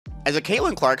As a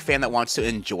Caitlin Clark fan that wants to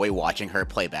enjoy watching her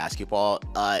play basketball,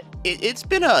 it's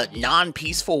been a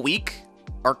non-peaceful week,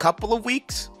 or couple of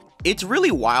weeks. It's really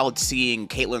wild seeing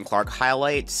Caitlin Clark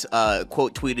highlights,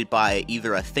 quote tweeted by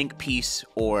either a think piece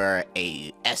or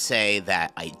a essay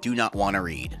that I do not want to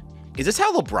read. Is this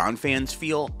how LeBron fans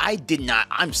feel?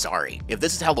 I'm sorry. If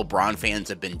this is how LeBron fans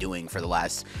have been doing for the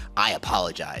last, I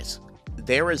apologize.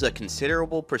 There is a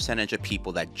considerable percentage of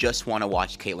people that just want to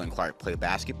watch Caitlin Clark play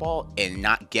basketball and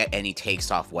not get any takes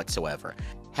off whatsoever.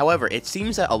 However, it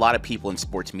seems that a lot of people in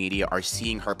sports media are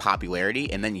seeing her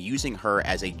popularity and then using her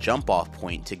as a jump-off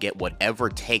point to get whatever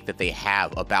take that they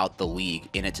have about the league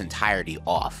in its entirety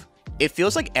off. It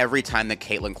feels like every time the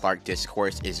Caitlin Clark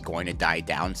discourse is going to die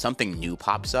down, something new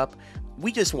pops up.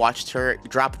 We just watched her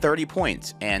drop 30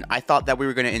 points, and I thought that we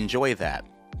were going to enjoy that.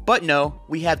 But no,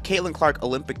 we have Caitlin Clark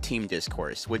Olympic team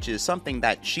discourse, which is something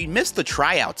that she missed the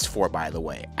tryouts for, by the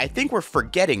way. I think we're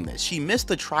forgetting this. She missed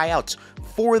the tryouts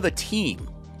for the team.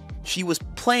 She was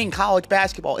playing college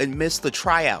basketball and missed the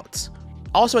tryouts.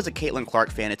 Also, as a Caitlin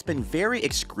Clark fan, it's been very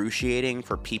excruciating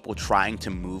for people trying to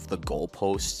move the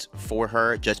goalposts for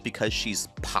her just because she's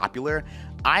popular.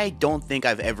 I don't think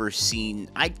I've ever seen,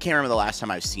 I can't remember the last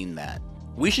time I've seen that.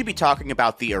 We should be talking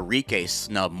about the Arike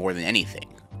snub more than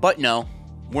anything. But no,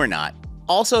 we're not.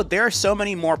 Also, there are so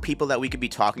many more people that we could be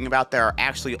talking about that are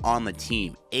actually on the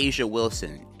team. Asia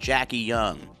Wilson, Jackie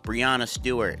Young, Brianna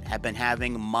Stewart have been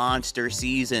having monster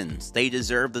seasons. They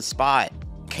deserve the spot.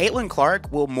 Caitlin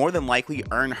Clark will more than likely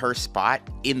earn her spot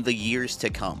in the years to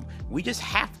come. We just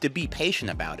have to be patient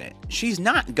about it. She's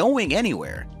not going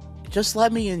anywhere. Just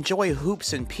let me enjoy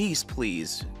hoops in peace,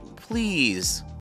 please. Please.